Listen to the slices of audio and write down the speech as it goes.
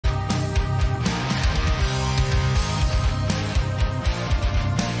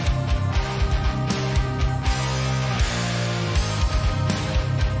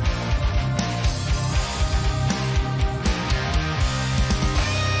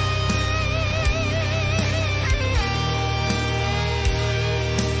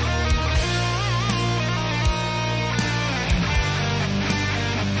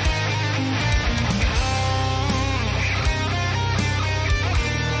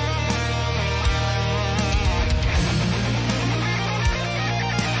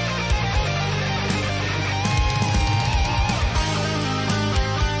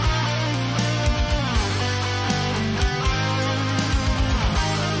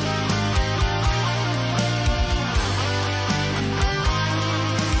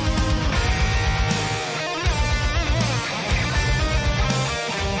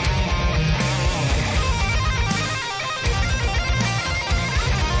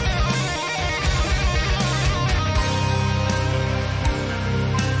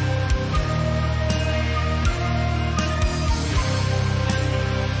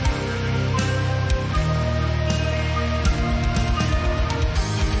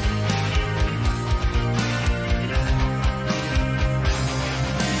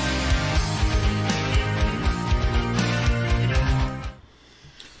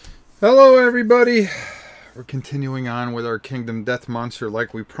Hello everybody! We're continuing on with our Kingdom Death Monster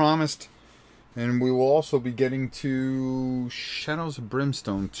like we promised. And we will also be getting to Shadows of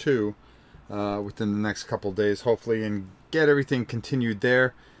Brimstone too within the next couple of days, hopefully, and get everything continued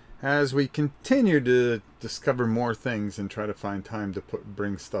there as we continue to discover more things and try to find time to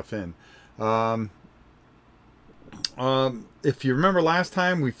bring stuff in. If you remember last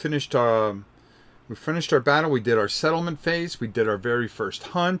time, we finished our battle. We did our settlement phase. We did our very first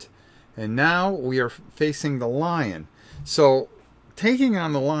hunt. And now we are facing the lion. So, taking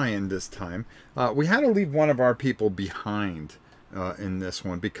on the lion this time, we had to leave one of our people behind in this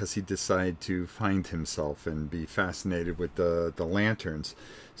one because he decided to find himself and be fascinated with the lanterns.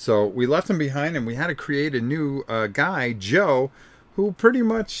 So we left him behind, and we had to create a new guy, Joe, who pretty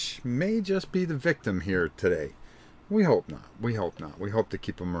much may just be the victim here today. We hope not. We hope not. We hope to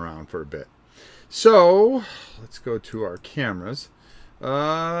keep him around for a bit. So, let's go to our cameras.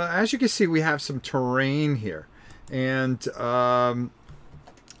 As you can see, we have some terrain here, and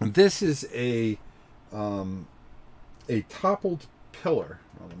this is a toppled pillar.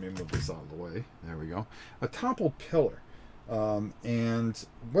 Well, let me move this out of the way. There we go. A toppled pillar, and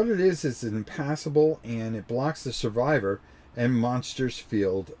what it is impassable, and it blocks the survivor and monster's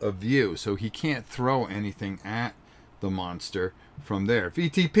field of view, so he can't throw anything at the monster from there.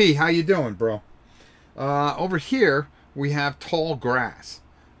 VTP, how you doing, bro? Over here we have tall grass.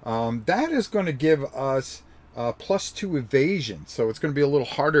 That is going to give us +2 evasion, so it's going to be a little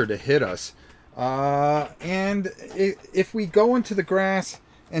harder to hit us. And if we go into the grass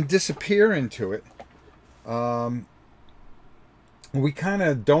and disappear into it, we kind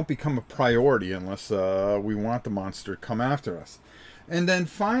of don't become a priority unless we want the monster to come after us. And then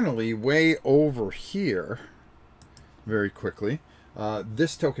finally, way over here, very quickly,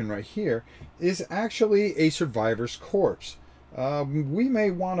 this token right here is actually a survivor's corpse. We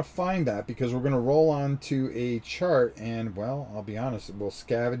may want to find that because we're going to roll onto a chart, and, well, I'll be honest, we'll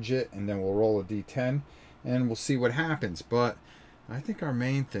scavenge it and then we'll roll a d10 and we'll see what happens. But I think our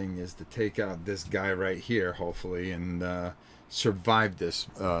main thing is to take out this guy right here, hopefully, and survive this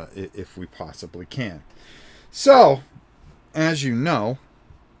if we possibly can. So, as you know,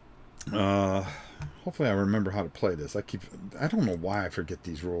 hopefully I remember how to play this. I don't know why I forget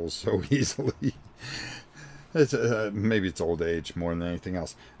these rules so easily. It's, maybe it's old age more than anything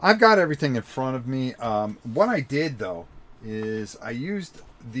else. I've got everything in front of me. What I did, though, is I used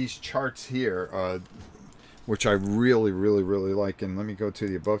these charts here, which I really like. And let me go to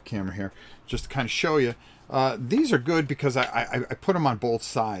the above camera here just to kind of show you. These are good because I put them on both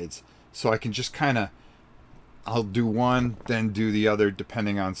sides. So I can just kind of, I'll do one, then do the other,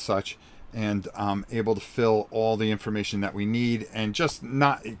 depending on such. And I'm able to fill all the information that we need and just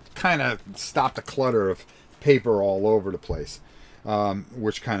not kind of stop the clutter of paper all over the place,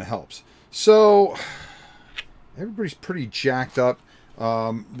 which kind of helps. So everybody's pretty jacked up.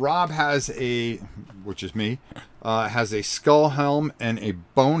 Rob has which is me, has a skull helm and a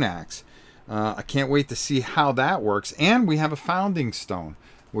bone axe. I can't wait to see how that works. And we have a founding stone,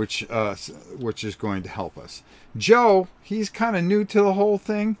 which is going to help us. Joe, he's kind of new to the whole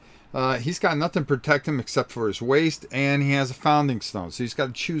thing. He's got nothing to protect him except for his waist, and he has a founding stone. So he's got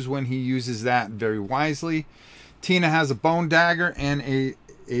to choose when he uses that very wisely. Tina has a bone dagger and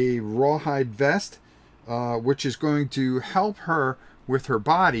a rawhide vest, which is going to help her with her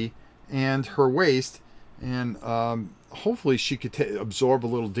body and her waist. And hopefully she could absorb a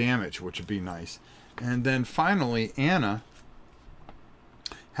little damage, which would be nice. And then finally, Anna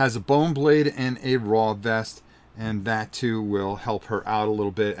has a bone blade and a raw vest. And that too will help her out a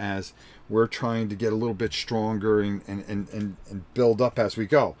little bit as we're trying to get a little bit stronger and build up as we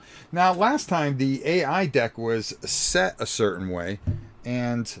go. Now, last time the AI deck was set a certain way,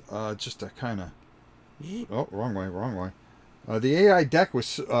 and just to kind of, oh, wrong way. The AI deck was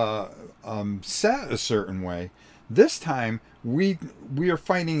set a certain way. This time we are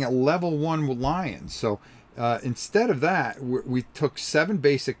fighting a level 1 lion. So instead of that, we took 7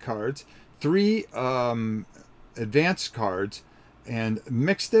 basic cards, 3 advanced cards, and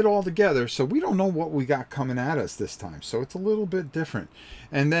mixed it all together, so we don't know what we got coming at us this time, so it's a little bit different.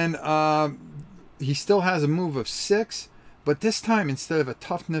 And then he still has a move of 6, but this time instead of a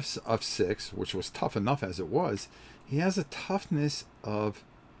toughness of 6, which was tough enough as it was, he has a toughness of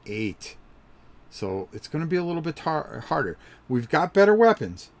 8, so it's going to be a little bit harder. We've got better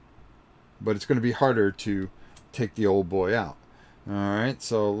weapons, but it's going to be harder to take the old boy out. All right,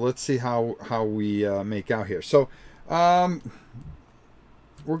 so let's see how we make out here. So we're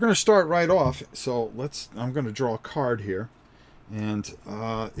going to start right off. So I'm going to draw a card here, and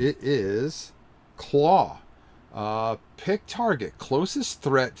it is Claw. Pick target. Closest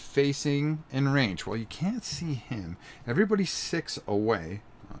threat facing in range. Well, you can't see him. Everybody's 6 away.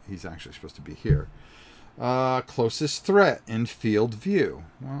 He's actually supposed to be here. Closest threat in field view.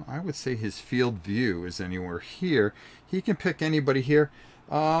 Well, I would say his field view is anywhere here. He can pick anybody here.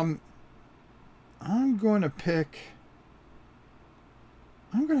 I'm going to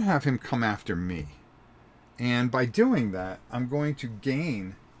have him come after me. And by doing that, I'm going to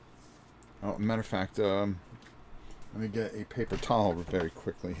gain... Oh, matter of fact, let me get a paper towel very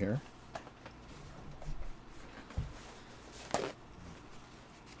quickly here.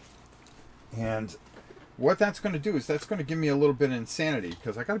 And what that's going to do is that's going to give me a little bit of insanity,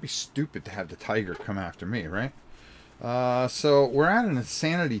 because I got to be stupid to have the tiger come after me, right? So we're at an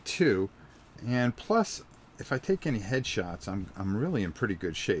insanity 2, and plus, if I take any headshots, I'm really in pretty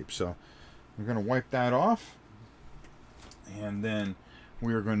good shape. So we're going to wipe that off, and then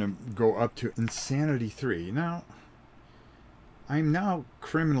we're going to go up to insanity 3. Now, I'm now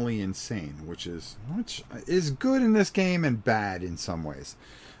criminally insane, which is good in this game and bad in some ways.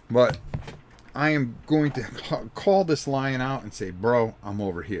 But I am going to call this lion out and say, bro, I'm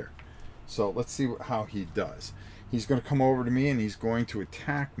over here. So let's see how he does. He's going to come over to me and he's going to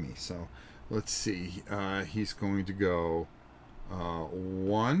attack me. So let's see. He's going to go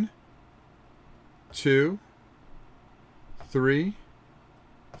 1, 2, 3,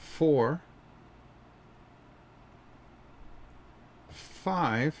 4,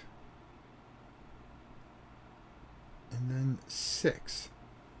 5, and then 6.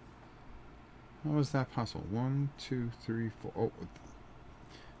 How is that possible? 1, 2, 3, 4. Oh,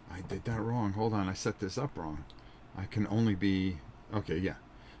 I did that wrong. Hold on, I set this up wrong. I can only be... Okay, yeah.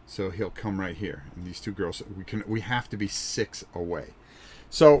 So he'll come right here. And these two girls, we have to be 6 away.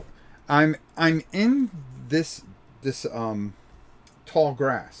 So I'm in this tall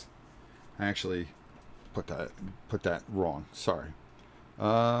grass. I actually put that wrong. Sorry.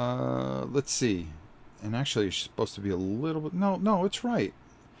 Let's see. And actually, it's supposed to be a little bit... No, it's right.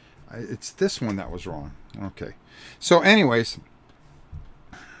 It's this one that was wrong. Okay. So anyways,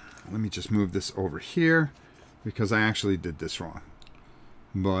 let me just move this over here, because I actually did this wrong.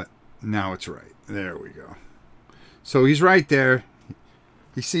 But now it's right. There we go. So he's right there.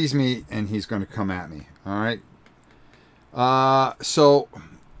 He sees me, and he's going to come at me. All right. So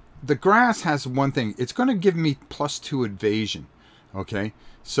the grass has one thing. It's going to give me +2 evasion. Okay.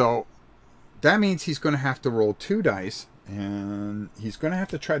 So that means he's going to have to roll 2 dice, and he's going to have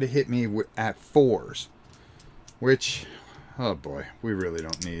to try to hit me at 4s, which, oh boy, we really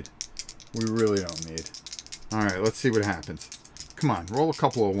don't need. We really don't need. All right, let's see what happens. Come on, roll a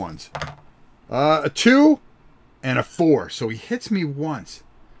couple of 1s. A 2 and a 4. So he hits me once.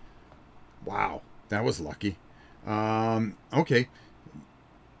 Wow, that was lucky. Okay.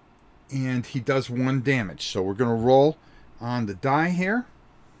 And he does 1 damage. So we're going to roll on the die here.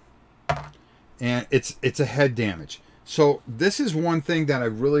 And it's a head damage. So this is one thing that I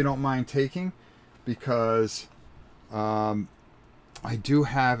really don't mind taking, because I do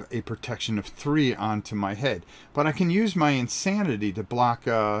have a protection of 3 onto my head. But I can use my insanity to block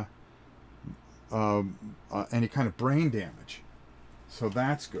any kind of brain damage. So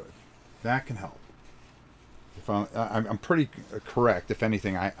that's good. That can help. If I'm pretty correct. If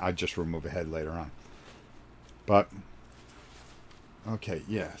anything, I just remove a head later on. But, okay,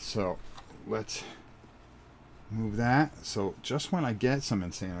 yeah, so let's move that. So just when I get some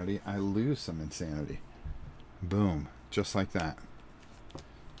insanity, I lose some insanity. Boom. Just like that.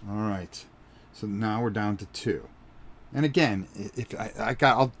 All right. So now we're down to 2. And again, if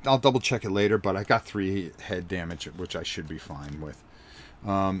I'll double check it later, but I got 3 head damage, which I should be fine with.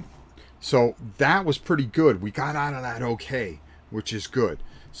 So that was pretty good. We got out of that okay, which is good.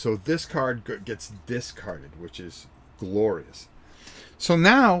 So this card gets discarded, which is glorious. So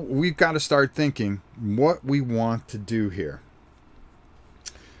now we've got to start thinking what we want to do here.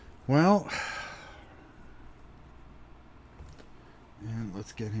 Well, and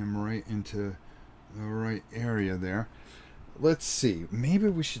let's get him right into the right area there. Let's see. Maybe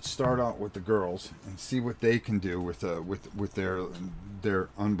we should start out with the girls and see what they can do with their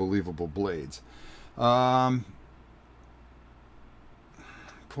unbelievable blades. Boy,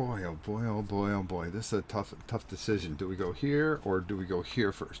 oh boy, oh boy, oh boy. This is a tough decision. Do we go here or do we go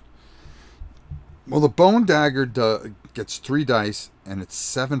here first? Well, the bone dagger gets 3 dice and it's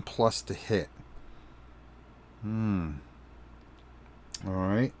 7+ to hit. All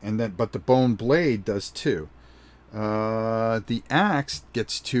right, and then but the bone blade does 2. The axe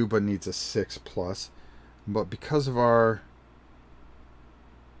gets 2 but needs a 6+. But because of our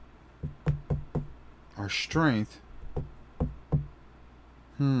strength,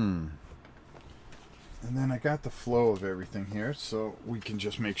 And then I got the flow of everything here, so we can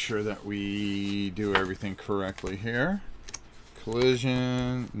just make sure that we do everything correctly here.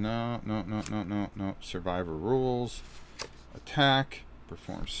 Collision, no. Survivor rules, attack,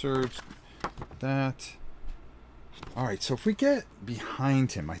 perform surge, that. All right, so if we get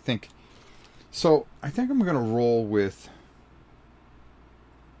behind him, I think I'm going to roll with,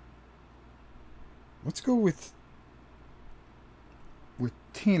 let's go with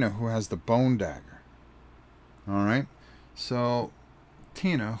Tina, who has the bone dagger. All right, so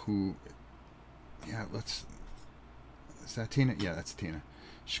Tina, who, yeah, is that Tina? Yeah, that's Tina.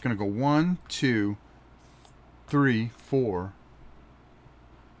 She's going to go 1, 2, 3, 4.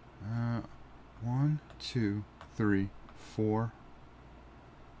 1, 2, 3, 4.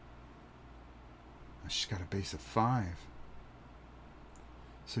 She's got a base of 5.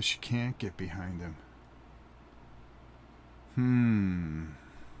 So she can't get behind him.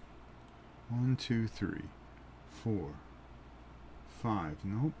 1, 2, 3, 4, 5.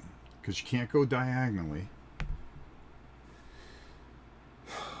 Nope. Because you can't go diagonally.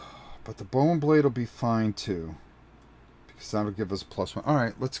 But the bone blade will be fine too, because that'll give us a +1. All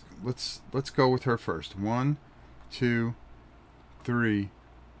right, let's go with her first. 1, 2, 3,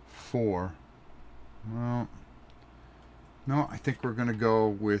 4. Well, no, I think we're gonna go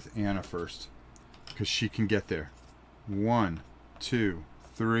with Anna first, because she can get there. 1, 2,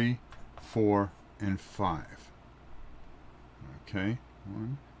 3, 4, and 5. Okay,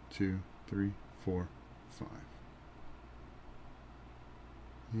 1, 2, 3, 4, 5.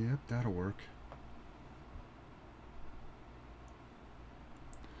 Yep, that'll work.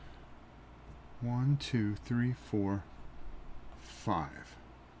 1, 2, 3, 4, 5.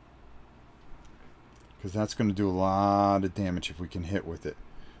 Because that's going to do a lot of damage if we can hit with it.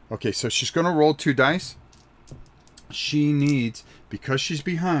 Okay, so she's going to roll 2 dice. She needs, because she's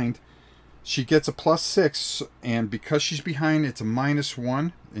behind, she gets a +6, and because she's behind, it's a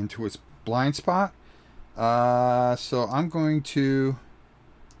 -1 into its blind spot. So I'm going to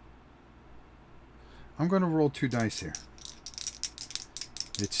roll 2 dice here.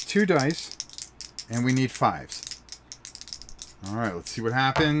 It's 2 dice, and we need 5s. All right, let's see what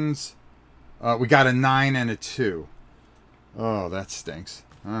happens. We got a 9 and a 2. Oh, that stinks.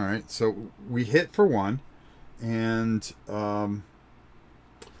 All right, so we hit for 1, and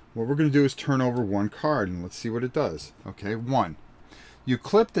what we're going to do is turn over 1 card, and let's see what it does. Okay, 1. You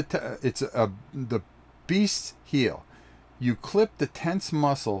clip the beast's heel. You clip the tense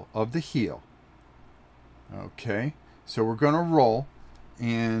muscle of the heel. Okay, so we're going to roll,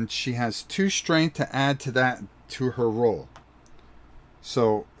 and she has 2 strength to add to that, to her roll.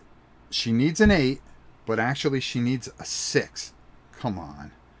 So she needs an 8, but actually she needs a 6. Come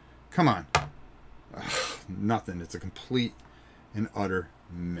on. Come on. Ugh, nothing. It's a complete and utter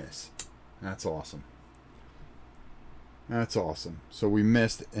miss. That's awesome. That's awesome. So we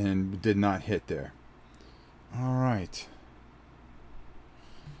missed and did not hit there. All right.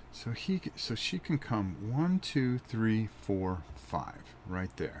 So she can come 1, 2, 3, 4, 5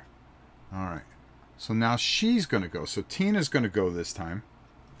 right there. All right. So now she's going to go. So Tina's going to go this time.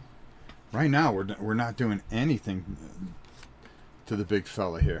 Right now we're not doing anything to the big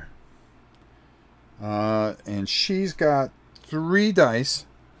fella here. And she's got 3 dice,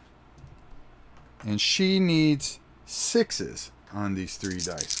 and she needs 6s on these 3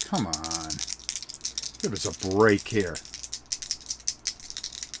 dice. Come on. Give us a break here.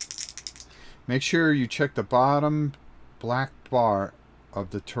 Make sure you check the bottom black bar of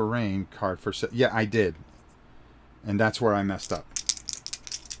the terrain card for... Yeah, I did. And that's where I messed up.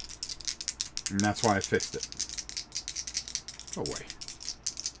 And that's why I fixed it. Go away.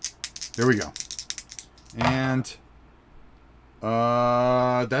 There we go. And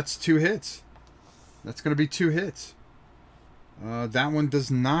that's 2 hits. That's going to be 2 hits. That one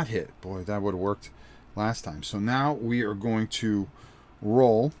does not hit. Boy, that would have worked last time. So now we are going to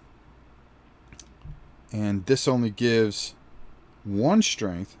roll. And this only gives 1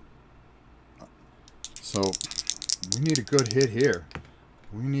 strength. So we need a good hit here.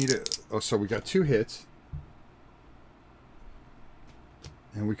 We need a... Oh, so we got 2 hits.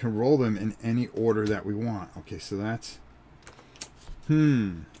 And we can roll them in any order that we want. Okay, so that's...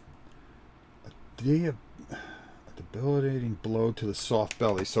 A debilitating blow to the soft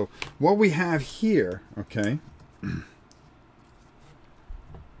belly. So what we have here, okay...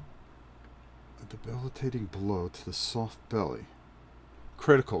 Debilitating blow to the soft belly.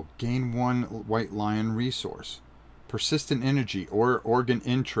 Critical. Gain 1 white lion resource. Persistent energy or organ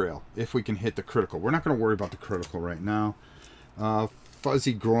entrail if we can hit the critical. We're not going to worry about the critical right now.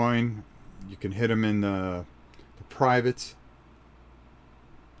 Fuzzy groin. You can hit them in the privates.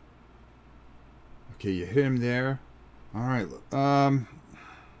 Okay, you hit him there. All right. All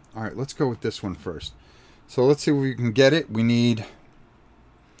right, let's go with this one first. So let's see if we can get it. We need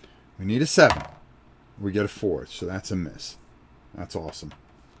a 7. We get a 4, so that's a miss. That's awesome.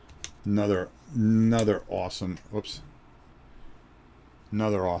 Another awesome. Whoops.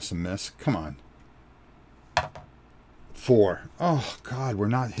 Another awesome miss. Come on. 4. Oh God, we're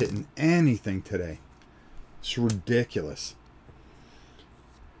not hitting anything today. It's ridiculous.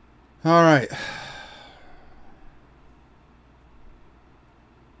 All right.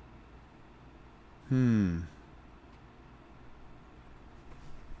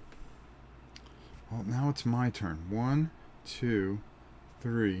 Well, now it's my turn. 1, 2,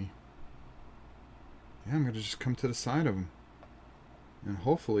 3. Yeah, I'm gonna just come to the side of him, and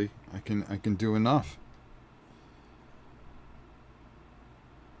hopefully I can do enough.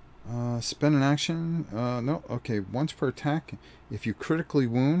 Spend an action. No. Okay. Once per attack, if you critically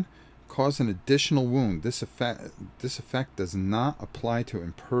wound, cause an additional wound. This effect does not apply to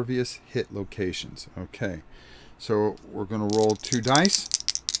impervious hit locations. Okay. So we're gonna roll 2 dice.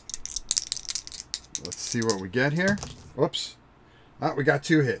 Let's see what we get here. Whoops. Ah, we got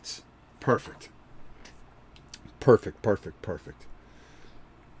 2 hits. Perfect. Perfect, perfect, perfect.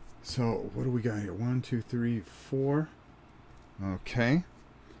 So what do we got here? 1, 2, 3, 4. Okay.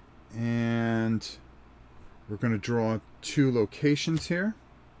 And we're going to draw 2 locations here.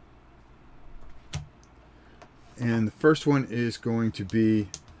 And the first one is going to be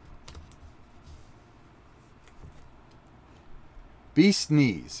Beast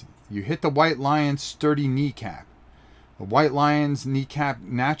Knees. You hit the white lion's sturdy kneecap. The white lion's kneecap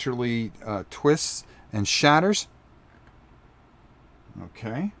naturally twists and shatters.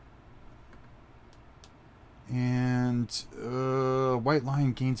 Okay. And white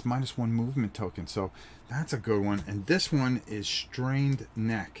lion gains -1 movement token. So that's a good one. And this one is strained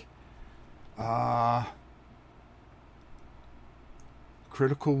neck.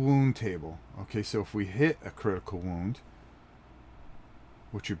 Critical wound table. Okay, so if we hit a critical wound,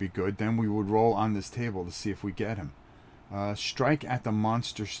 which would be good, then we would roll on this table to see if we get him. Strike at the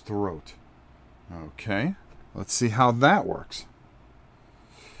monster's throat. Okay, let's see how that works.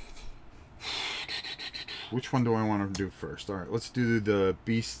 Which one do I want to do first? All right, let's do the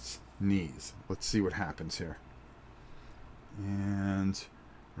beast's knees. Let's see what happens here. And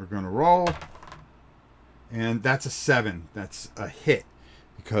we're going to roll. And that's a 7. That's a hit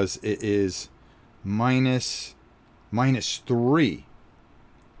because it is minus 3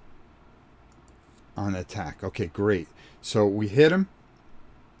 on attack. Okay, great. So we hit him,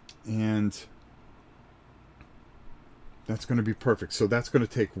 and that's going to be perfect. So that's going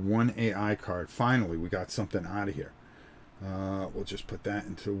to take 1 AI card. Finally, we got something out of here. We'll just put that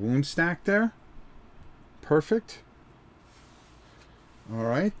into wound stack there. Perfect. All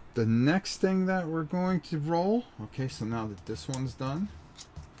right, the next thing that we're going to roll. Okay, so now that this one's done,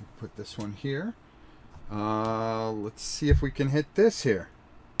 we'll put this one here. Let's see if we can hit this here.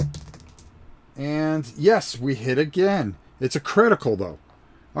 And yes, we hit again. It's a critical though.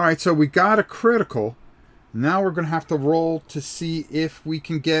 All right, so we got a critical. Now we're going to have to roll to see if we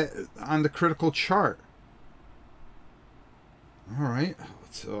can get on the critical chart. All right.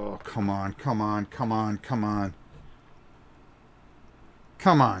 Oh, come on, come on, come on, come on.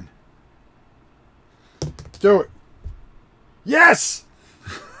 Come on. Do it. Yes!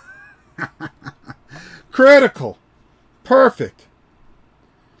 Critical. Perfect.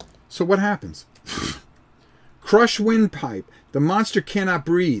 So what happens? Crush windpipe. The monster cannot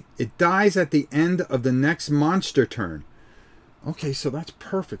breathe. It dies at the end of the next monster turn. Okay, so that's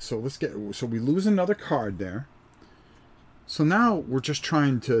perfect. So let's get. So we lose another card there. So now we're just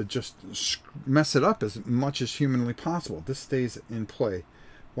trying to just mess it up as much as humanly possible. This stays in play.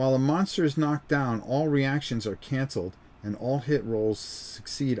 While a monster is knocked down, all reactions are canceled and all hit rolls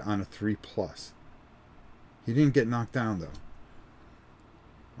succeed on a 3+. He didn't get knocked down though.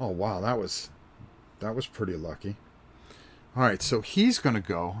 Oh wow, that was pretty lucky. All right, so he's going to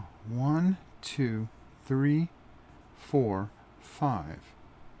go 1, 2, 3, 4, 5.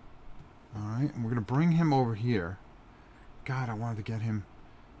 All right, and we're going to bring him over here. God, I wanted to get him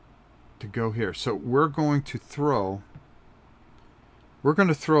to go here. So we're going to throw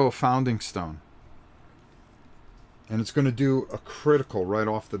a founding stone. And it's going to do a critical right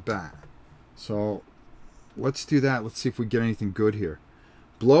off the bat. So let's do that. Let's see if we get anything good here.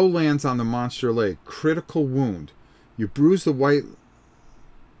 Blow lands on the monster leg. Critical wound. You bruise the white,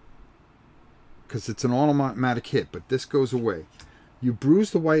 because it's an automatic hit, but this goes away. You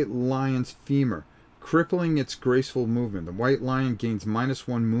bruise the white lion's femur, crippling its graceful movement. The white lion gains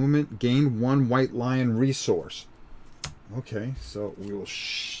 -1 movement. Gain 1 white lion resource. Okay, so we will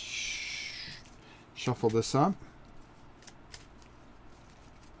Shuffle this up.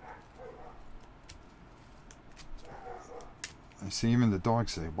 I see even the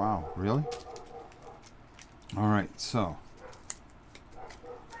dogs say, wow, really? All right, so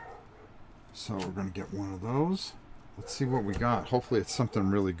we're going to get one of those. Let's see what we got. Hopefully it's something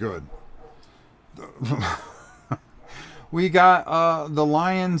really good. We got the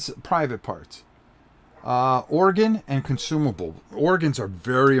lion's private parts. Organ and consumable. Organs are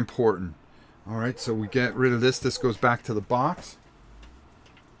very important. All right, so we get rid of this. This goes back to the box.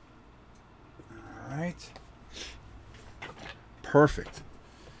 All right. Perfect.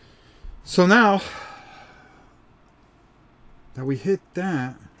 So now that we hit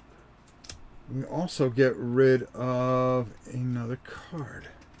that, we also get rid of another card.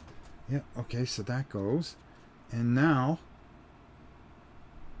 Yeah, okay, so that goes. And now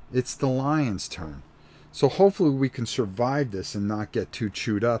it's the lion's turn. So hopefully we can survive this and not get too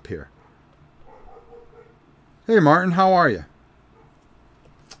chewed up here. Hey Martin, how are you?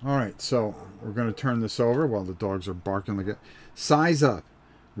 Alright, so we're going to turn this over while the dogs are barking like it. Size up.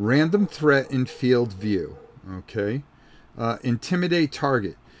 Random threat in field view. Okay. Intimidate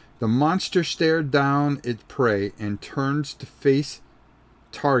target. The monster stares down its prey and turns to face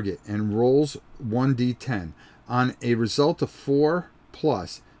target and rolls 1d10. On a result of 4+,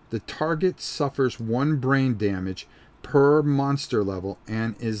 the target suffers 1 brain damage per monster level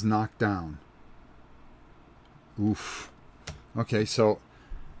and is knocked down. Oof. Okay, so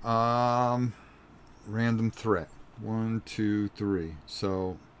random threat. 1, 2, 3.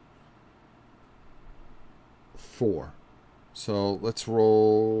 So 4. So let's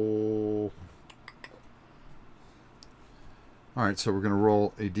roll. All right, so we're going to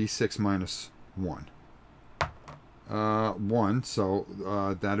roll a d6 minus 1. 1,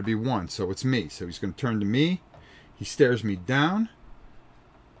 so that'd be 1. So it's me. So he's going to turn to me. He stares me down.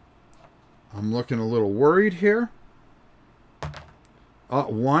 I'm looking a little worried here.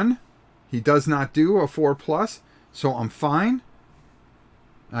 1. He does not do a 4+, so I'm fine.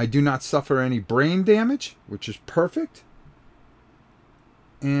 I do not suffer any brain damage, which is perfect.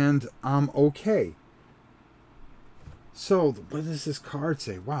 And I'm okay. So, what does this card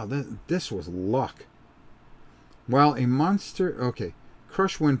say? Wow, this was luck. Well, a monster... Okay.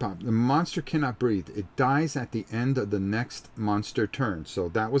 Crush Wind Pop. The monster cannot breathe. It dies at the end of the next monster turn. So,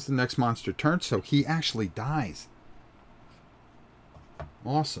 that was the next monster turn. So, he actually dies.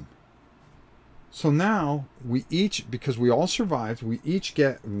 Awesome. So, now, we each... Because we all survived, we each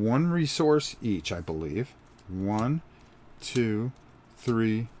get 1 resource each, I believe. 1, 2,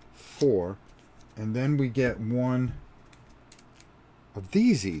 3, 4. And then we get 1... of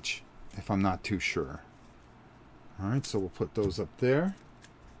these each, if I'm not too sure. Alright, so we'll put those up there.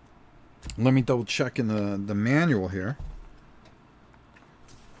 Let me double check in the manual here.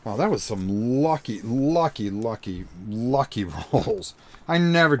 Wow, that was some lucky rolls. I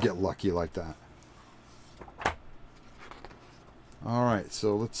never get lucky like that. Alright,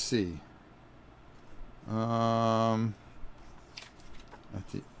 so let's see. At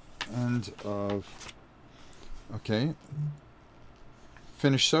the end of... Okay.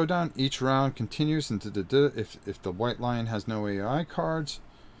 Finish showdown. Each round continues into if the white lion has no AI cards.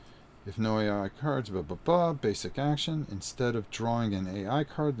 If no AI cards, blah blah blah. Basic action. Instead of drawing an AI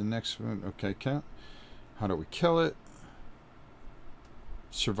card, the next one. Okay, count. How do we kill it?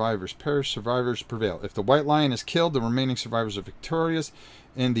 Survivors perish. Survivors prevail. If the white lion is killed, the remaining survivors are victorious.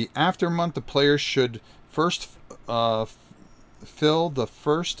 In the aftermonth, the players should first fill the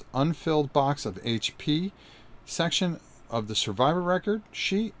first unfilled box of HP section of the survivor record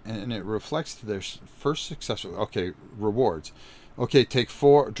sheet, and it reflects their first successful. Okay, rewards. Okay, take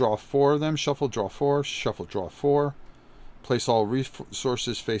 4, draw 4 of them, shuffle, draw 4, shuffle, draw 4. Place all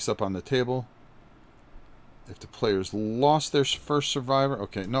resources face up on the table. If the players lost their first survivor,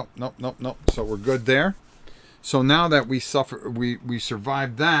 okay, nope. So we're good there. So now that we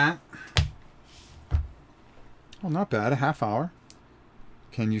survived that. Oh, not bad, a half hour.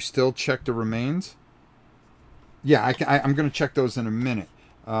 Can you still check the remains? Yeah, I'm going to check those in a minute.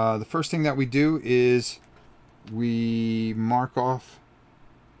 The first thing that we do is we mark off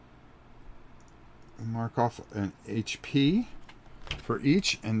an HP for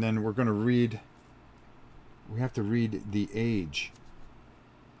each, and then we're going to read. We have to read the age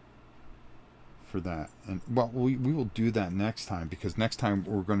for that, and well, we will do that next time, because next time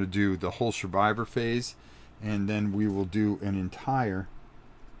we're going to do the whole survivor phase, and then we will do an entire.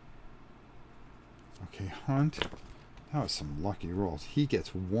 Okay, Hunt. That was some lucky rolls. He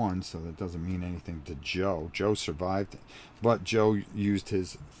gets 1, so that doesn't mean anything to Joe. Joe survived, but Joe used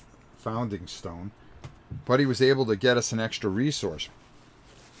his founding stone. But he was able to get us an extra resource.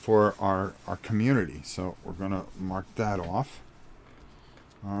 for our community. So we're going to mark that off.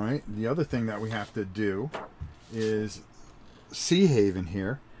 All right. The other thing that we have to do is Sea Haven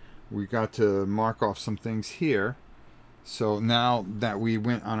here. We got to mark off some things here. So now that we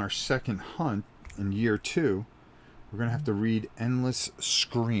went on our second hunt in year 2, we're going to have to read Endless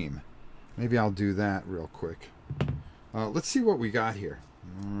Scream. Maybe I'll do that real quick. Let's see what we got here.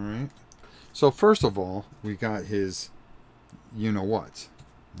 All right. So first of all, we got his you-know-what.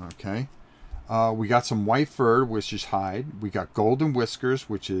 Okay. We got some white fur, which is hide. We got golden whiskers,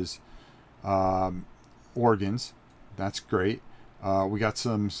 which is organs. That's great. We got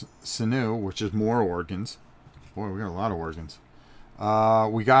some sinew, which is more organs. Boy, we got a lot of organs.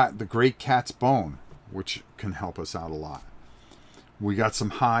 We got the great cat's bone, which can help us out a lot. We got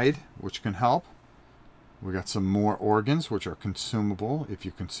some hide, which can help. We got some more organs, which are consumable if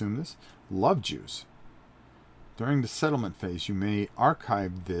you consume this. Love juice. During the settlement phase, you may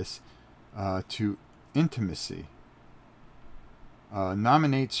archive this to intimacy.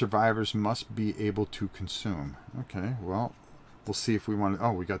 Nominate survivors must be able to consume. Okay, well, we'll see if we want to...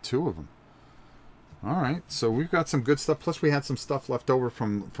 Oh, we got 2 of them. All right, so we've got some good stuff. Plus, we had some stuff left over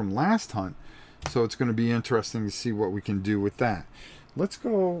from last hunt. So it's going to be interesting to see what we can do with that. Let's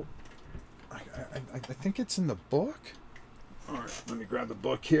go... I think it's in the book. All right, let me grab the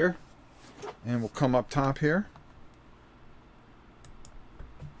book here. And we'll come up top here.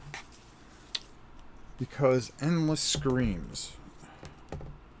 Because Endless Screams.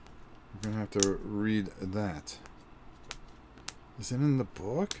 We're going to have to read that. Is it in the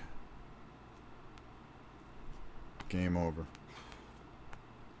book? Game over.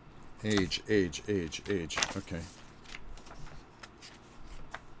 Age. Okay.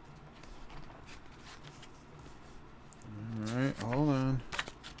 Alright, hold on.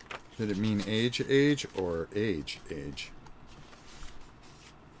 Did it mean age or age?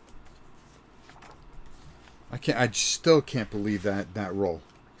 I still can't believe that roll.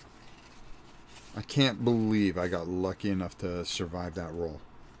 I can't believe I got lucky enough to survive that roll.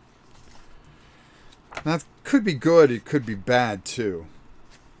 That could be good, it could be bad too.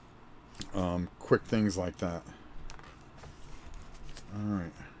 Quick things like that.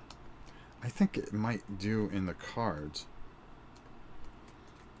 Alright. I think it might do in the cards.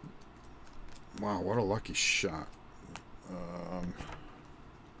 Wow, what a lucky shot.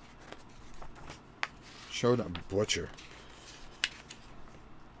 Showed a butcher.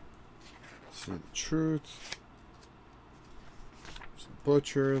 See the truth. There's the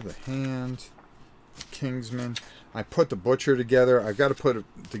butcher, the hand, the Kingsman. I put the butcher together. I've got to put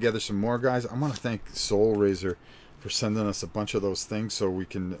together some more guys. I want to thank Soul Razor for sending us a bunch of those things so we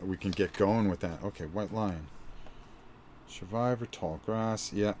can get going with that. Okay, White Lion. Survivor, Tall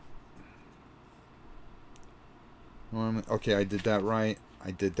Grass. Yeah. Okay, I did that right.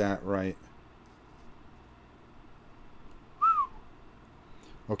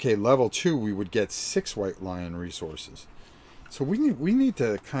 Okay, level 2, we would get 6 White Lion resources. So we need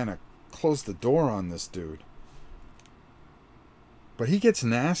to kind of close the door on this dude. But he gets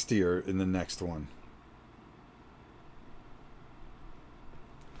nastier in the next one.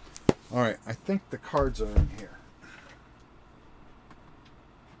 Alright, I think the cards are in here.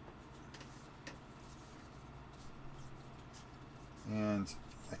 And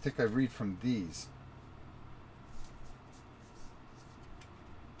I think I read from these.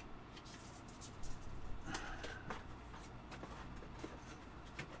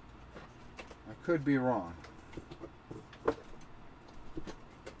 I could be wrong.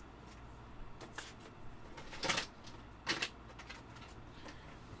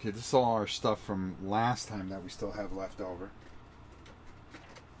 Okay, this is all our stuff from last time that we still have left over.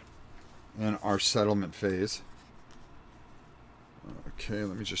 And our settlement phase. Okay,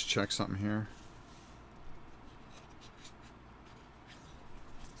 let me just check something here.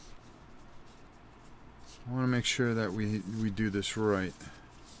 I want to make sure that we do this right.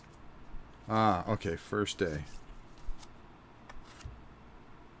 Ah, okay, first day.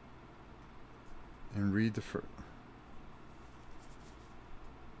 And read the first.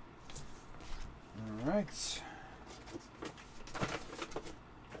 All right.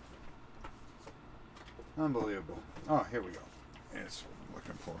 Unbelievable. Oh, here we go. That's what I'm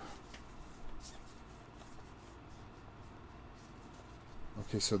looking for.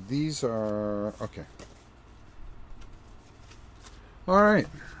 Okay, so these are... Okay. All right.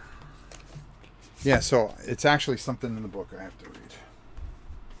 Yeah, so it's actually something in the book I have to read.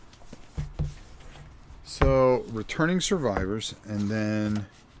 So, returning survivors, and then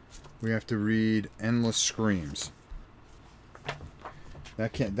we have to read Endless Screams.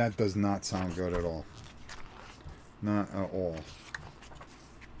 That does not sound good at all. Not at all.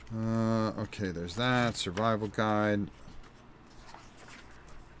 Okay, there's that. Survival guide.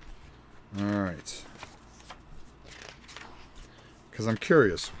 Alright. Because I'm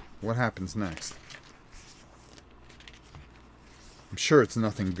curious. What happens next? I'm sure it's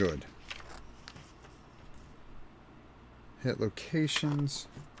nothing good. Hit locations.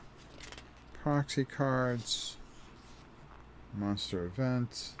 Proxy cards. Monster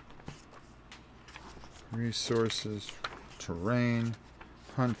events. Resources. Terrain.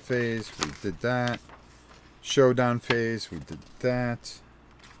 Hunt phase. We did that. Showdown phase. We did that.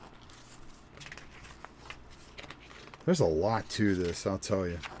 There's a lot to this, I'll tell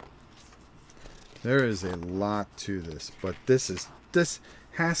you. There is a lot to this, but this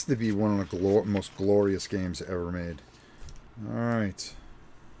has to be one of the most glorious games ever made. All right,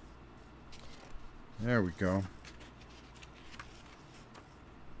 there we go.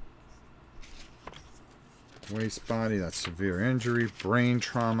 Waste body, that's severe injury, brain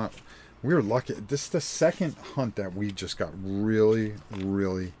trauma. We were lucky. This is the second hunt that we just got really,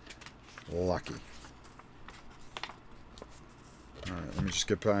 really lucky. All right, let me just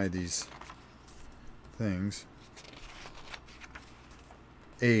get by these things.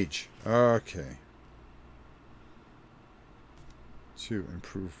 Age. Okay. To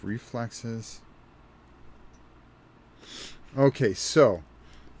improve reflexes. Okay, so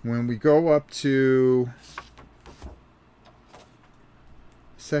when we go up to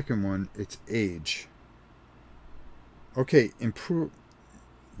second one, it's age. Okay, improve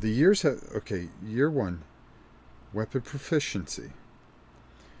the years have okay, year 1. Weapon proficiency.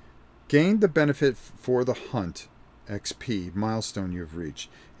 Gain the benefit for the hunt XP milestone you have reached.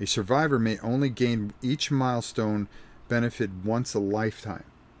 A survivor may only gain each milestone benefit once a lifetime.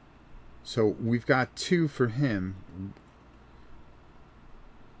 So we've got 2 for him.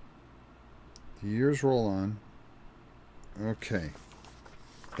 The years roll on. Okay.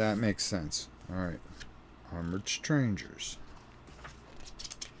 That makes sense. Alright. Armored strangers.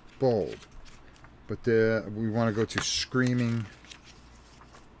 Bold. But we want to go to screaming.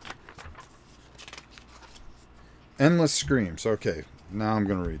 Endless screams. Okay, now I'm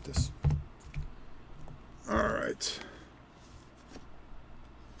going to read this. All right.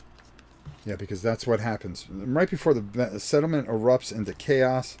 Yeah, because that's what happens. Right before the settlement erupts into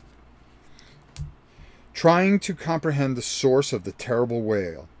chaos, trying to comprehend the source of the terrible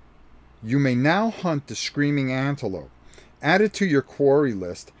wail, you may now hunt the screaming antelope. Add it to your quarry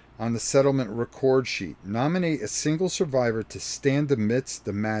list on the settlement record sheet. Nominate a single survivor to stand amidst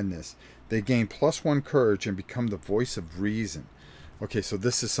the madness. They gain +1 courage and become the voice of reason. Okay, so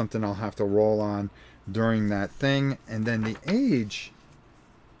this is something I'll have to roll on during that thing. And then the age,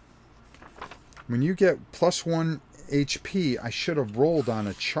 when you get +1 HP, I should have rolled on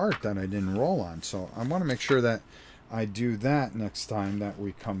a chart that I didn't roll on. So I want to make sure that I do that next time that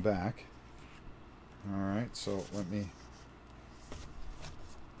we come back. All right, so let me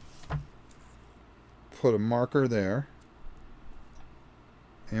put a marker there.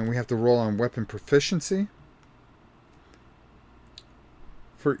 And we have to roll on weapon proficiency.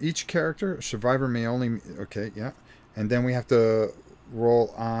 For each character, a survivor may only... Okay, yeah. And then we have to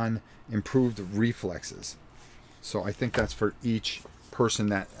roll on improved reflexes. So I think that's for each person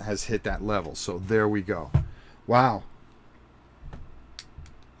that has hit that level. So there we go. Wow.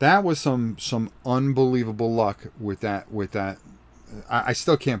 That was some unbelievable luck with that. I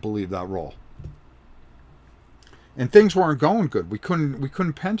still can't believe that roll. And things weren't going good. We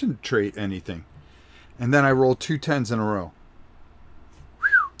couldn't penetrate anything. And then I rolled 2 10s in a row.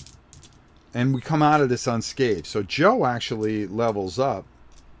 And we come out of this unscathed. So Joe actually levels up.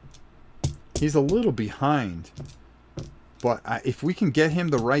 He's a little behind. But if we can get him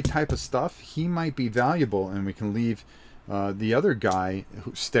the right type of stuff, he might be valuable. And we can leave the other guy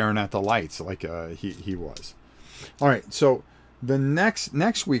who's staring at the lights like he was. All right, so the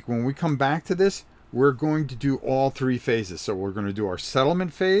next week when we come back to this, we're going to do all 3 phases. So we're going to do our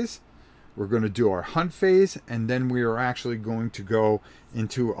settlement phase, we're going to do our hunt phase, and then we are actually going to go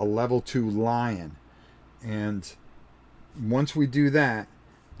into a level 2 lion. And once we do that,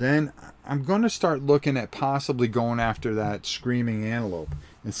 then I'm going to start looking at possibly going after that screaming antelope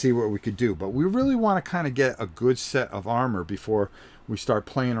and see what we could do. But we really want to kind of get a good set of armor before we start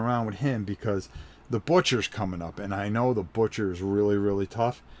playing around with him, because the butcher's coming up, and I know the butcher is really, really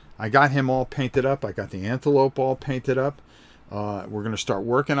tough. I got him all painted up. I got the antelope all painted up. We're going to start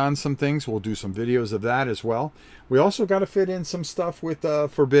working on some things. We'll do some videos of that as well. We also got to fit in some stuff with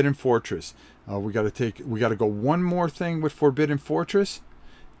Forbidden Fortress. We got to go one more thing with Forbidden Fortress,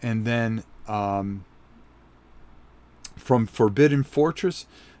 and then from Forbidden Fortress,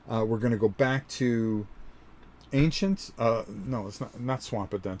 we're going to go back to Ancients. No, it's not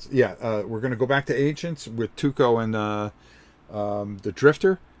Swamp of Dents. Yeah, we're going to go back to Ancients with Tuco and the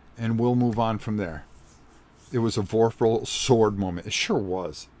Drifter, and we'll move on from there. It was a Vorpal sword moment. It sure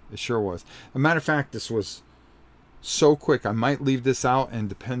was. It sure was. As a matter of fact, this was so quick. I might leave this out, and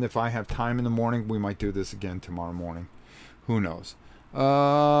depend if I have time in the morning, we might do this again tomorrow morning. Who knows?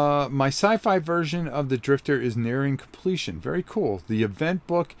 My sci-fi version of the Drifter is nearing completion. Very cool. The event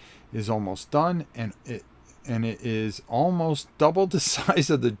book is almost done, and it is almost double the size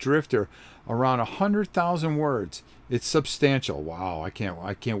of the Drifter, around 100,000 words. It's substantial. Wow, I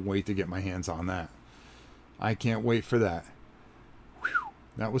can't wait to get my hands on that. I can't wait for that. Whew,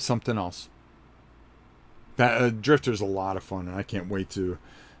 that was something else. That Drifter's a lot of fun, and I can't wait to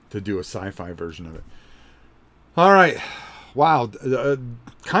do a sci-fi version of it. All right. Wow,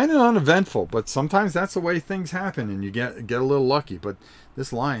 kind of uneventful, but sometimes that's the way things happen, and you get a little lucky. But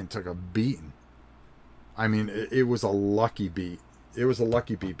this lion took a beating. I mean, it was a lucky beat. It was a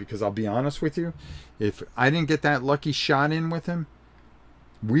lucky beat, because I'll be honest with you, if I didn't get that lucky shot in with him,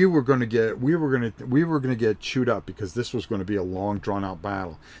 we were going to get chewed up, because this was going to be a long, drawn out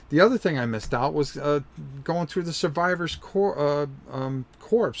battle. The other thing I missed out was going through the survivor's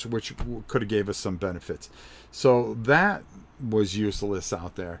corpse, which could have gave us some benefits. So that was useless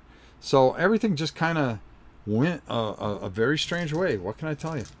out there. So everything just kind of went a very strange way. What can I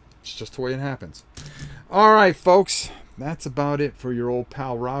tell you? It's just the way it happens. All right, folks, that's about it for your old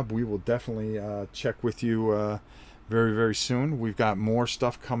pal Rob. We will definitely check with you very, very soon. We've got more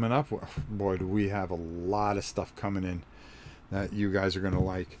stuff coming up. Boy, do we have a lot of stuff coming in that you guys are going to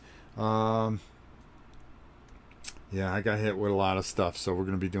like. Yeah, I got hit with a lot of stuff, so we're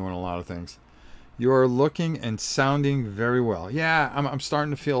going to be doing a lot of things. You are looking and sounding very well. Yeah, I'm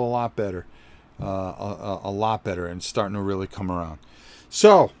starting to feel a lot better. A lot better, and starting to really come around.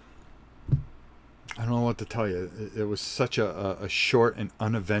 So, I don't know what to tell you. It was such a short and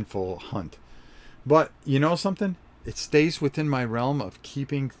uneventful hunt. But, you know something? It stays within my realm of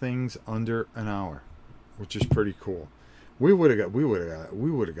keeping things under an hour, which is pretty cool. We would have got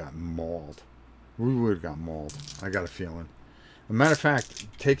mauled. We would have got mauled. I got a feeling. As a matter of fact,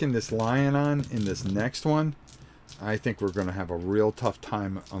 taking this lion on in this next one, I think we're going to have a real tough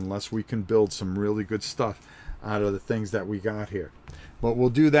time unless we can build some really good stuff out of the things that we got here. But we'll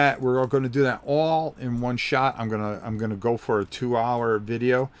do that. We're going to do that all in one shot. I'm gonna go for a 2-hour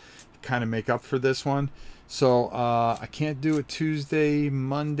video to kind of make up for this one. So I can't do it Tuesday.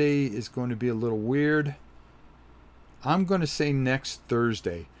 Monday is going to be a little weird. I'm going to say next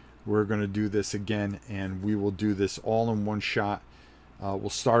Thursday we're going to do this again, and we will do this all in one shot. We'll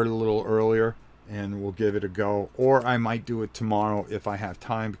start a little earlier, and we'll give it a go. Or I might do it tomorrow if I have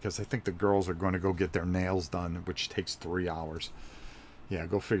time, because I think the girls are going to go get their nails done, which takes 3 hours. Yeah,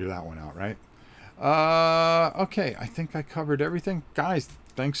 go figure that one out, right? Okay, I think I covered everything. Guys,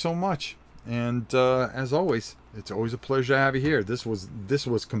 thanks so much. And as always, it's always a pleasure to have you here. This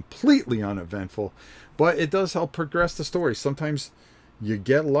was completely uneventful, but it does help progress the story. Sometimes you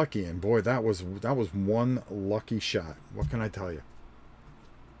get lucky, and boy, that was one lucky shot. What can I tell you?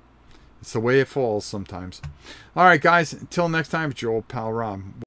 It's the way it falls sometimes. All right, guys, until next time, it's your old pal Rob.